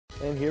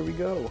And here we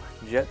go,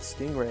 Jet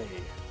Stingray.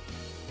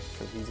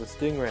 Because he's a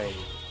Stingray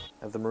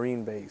at the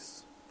Marine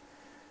base.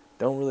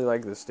 Don't really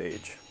like this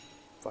stage.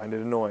 Find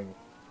it annoying.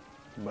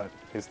 But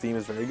his theme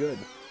is very good.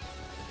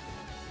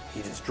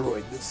 He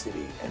destroyed the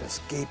city and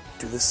escaped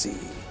to the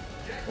sea.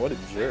 What a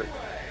jerk.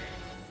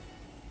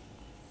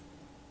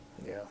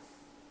 Yeah.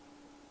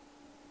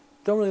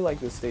 Don't really like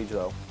this stage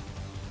though.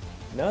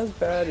 Not as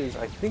bad as,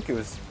 I think it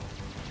was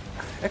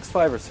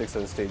X5 or 6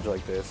 at a stage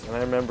like this, and I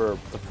remember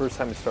the first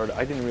time it started,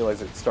 I didn't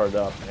realize it started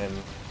up, and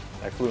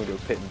I flew into a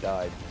pit and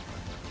died.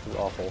 It was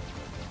awful.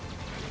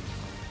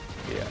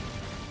 Yeah.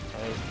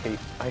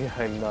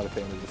 I'm not a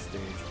fan of this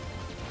stage.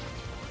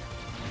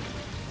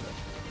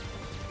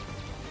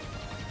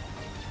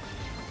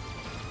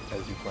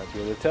 As you might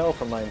be able to tell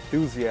from my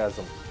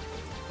enthusiasm,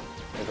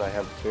 as I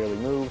have barely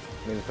moved,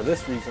 maybe for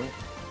this reason,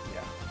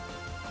 yeah.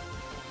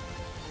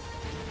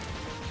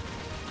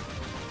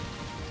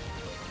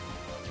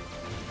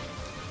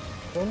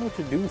 I don't know what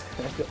to do.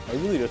 I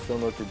really just don't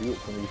know what to do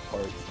with some of these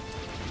parts.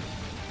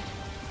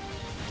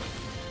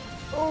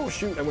 Oh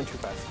shoot, I went too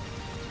fast.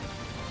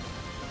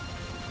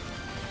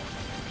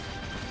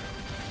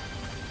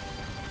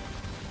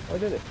 Oh, I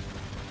did it.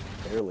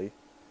 Barely.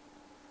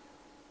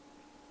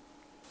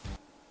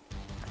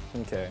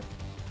 Okay.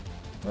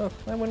 Well,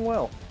 that went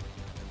well.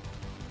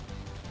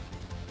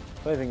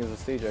 Funny thing is, the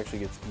stage actually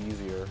gets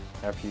easier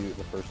after you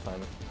the first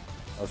time.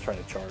 I was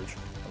trying to charge.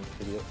 I'm an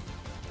idiot.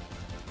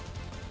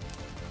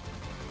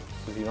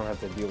 Because you don't have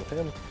to deal with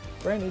him.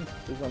 Granted,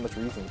 there's not much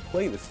reason to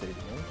play this stage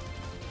again.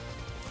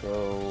 So,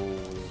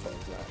 there's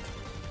always that.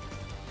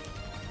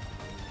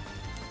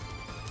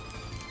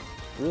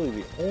 Really,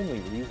 the only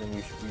reason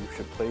you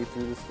should play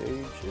through the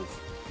stage is,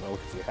 well,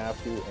 because you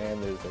have to,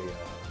 and there's a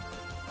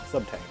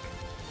sub-tank.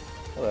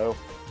 Hello.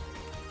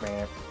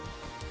 Man.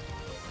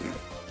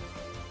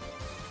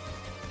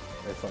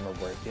 I just don't know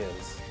where it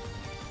is.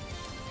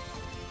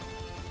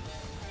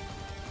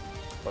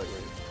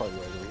 Probably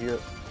right over here.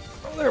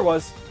 Oh, there it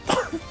was!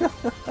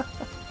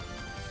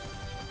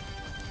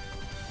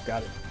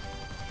 Got it.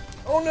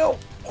 Oh no!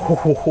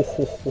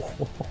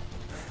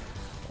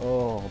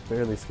 Oh,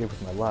 barely escaped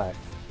with my life.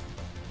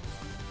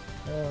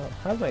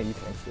 How's my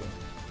E-tanks doing?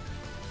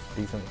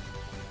 Decent.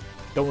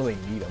 Don't really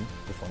need them,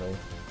 just wondering.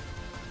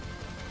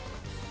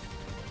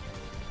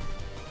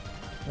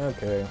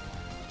 Okay.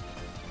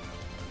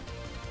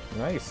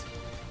 Nice.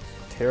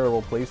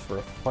 Terrible place for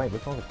a fight.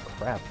 Look at all the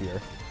crap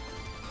here.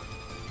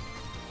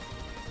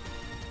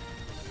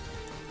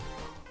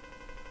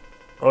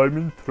 I'm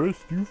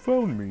impressed you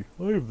found me.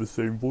 I have the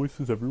same voice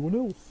as everyone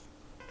else.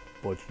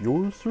 But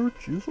your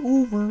search is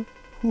over.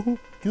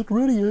 Get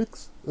ready,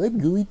 X. I'm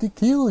going to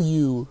kill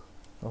you.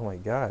 Oh my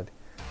god.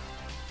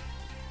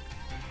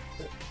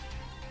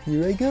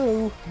 Here I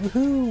go.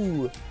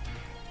 Woohoo!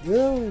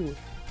 Go!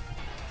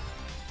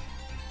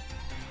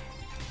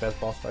 Best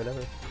boss fight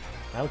ever.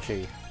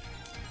 Ouchie.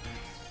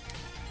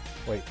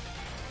 Wait.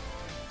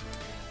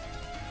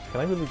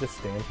 Can I really just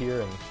stand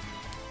here and...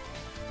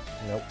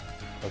 Nope.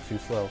 That's too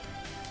slow.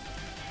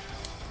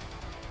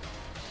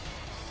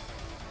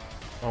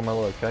 Oh my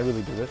lord, can I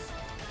really do this?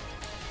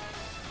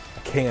 I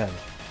can!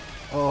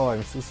 Oh,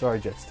 I'm so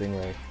sorry, Jet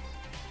Stingray.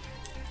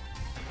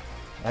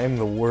 I am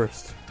the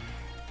worst.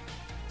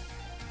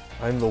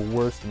 I'm the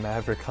worst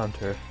Maverick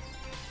Hunter.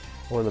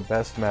 Or the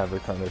best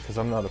Maverick Hunter, because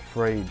I'm not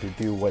afraid to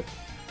do what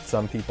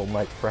some people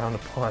might frown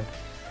upon,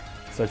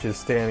 such as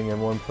standing in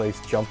one place,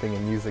 jumping,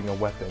 and using a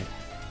weapon.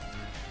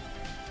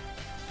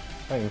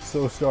 I am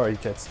so sorry,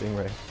 Jet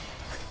Stingray.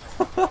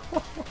 No.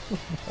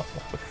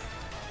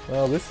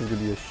 Well, this is going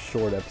to be a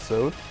short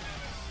episode.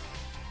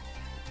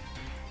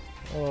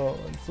 Oh,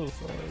 I'm so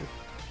sorry.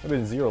 I've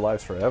been 0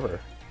 lives forever.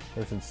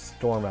 Ever since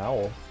Storm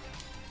Owl.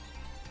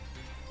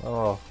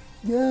 Oh.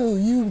 Yo,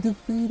 you've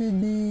defeated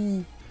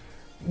me!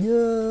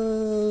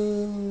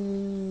 Yo!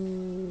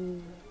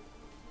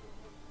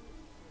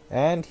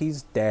 And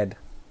he's dead.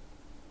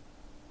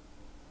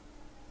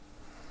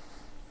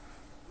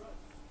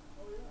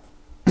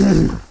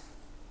 Ow,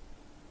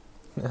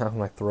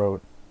 my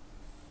throat.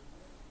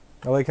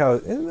 I like how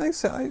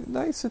it's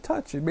nice to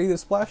touch. It made a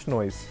splash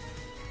noise.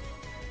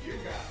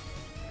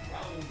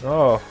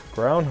 Oh,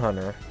 Ground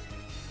Hunter.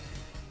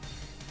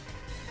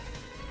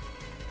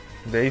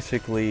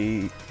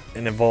 Basically,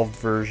 an evolved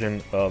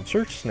version of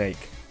Search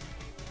Snake.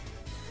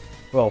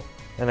 Well,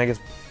 and I guess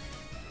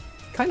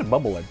kind of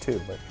Bubble-led too,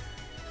 but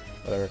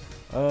whatever.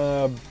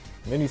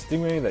 Mini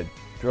Stingray that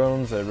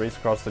drones that race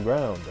across the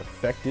ground,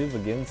 effective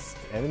against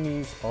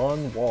enemies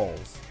on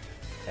walls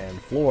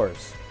and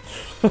floors.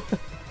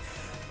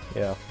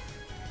 Yeah.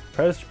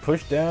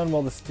 Push down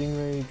while the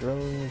Stingray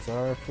drones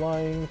are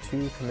flying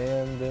to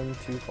command them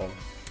to fall.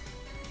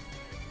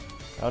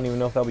 I don't even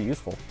know if that'll be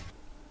useful.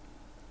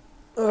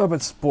 Oh,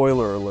 but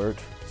spoiler alert.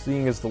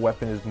 Seeing as the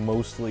weapon is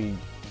mostly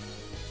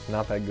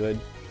not that good,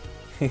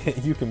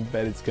 you can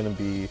bet it's going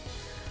to be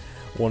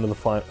one of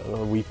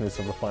the weakness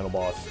of the final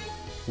boss,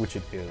 which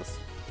it is.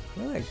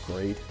 Isn't that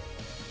great?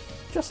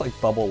 Just like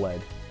Bubble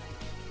Lead.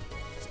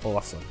 It's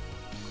awesome.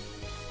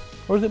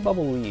 Or is it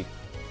Bubble Lead?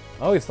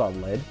 I always thought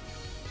lead.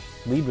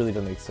 Lead really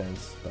doesn't make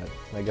sense, but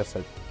I guess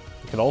that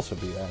could also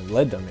be that.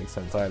 Lead doesn't make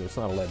sense either. It's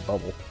not a lead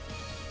bubble.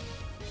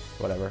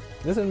 Whatever.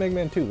 This is Mega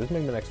Man 2. This is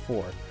Mega Man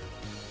X4.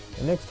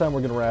 And next time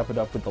we're going to wrap it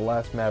up with the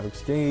last Maverick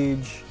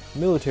stage,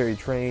 Military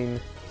Train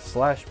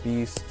 /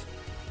 Beast.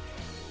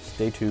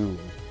 Stay tuned.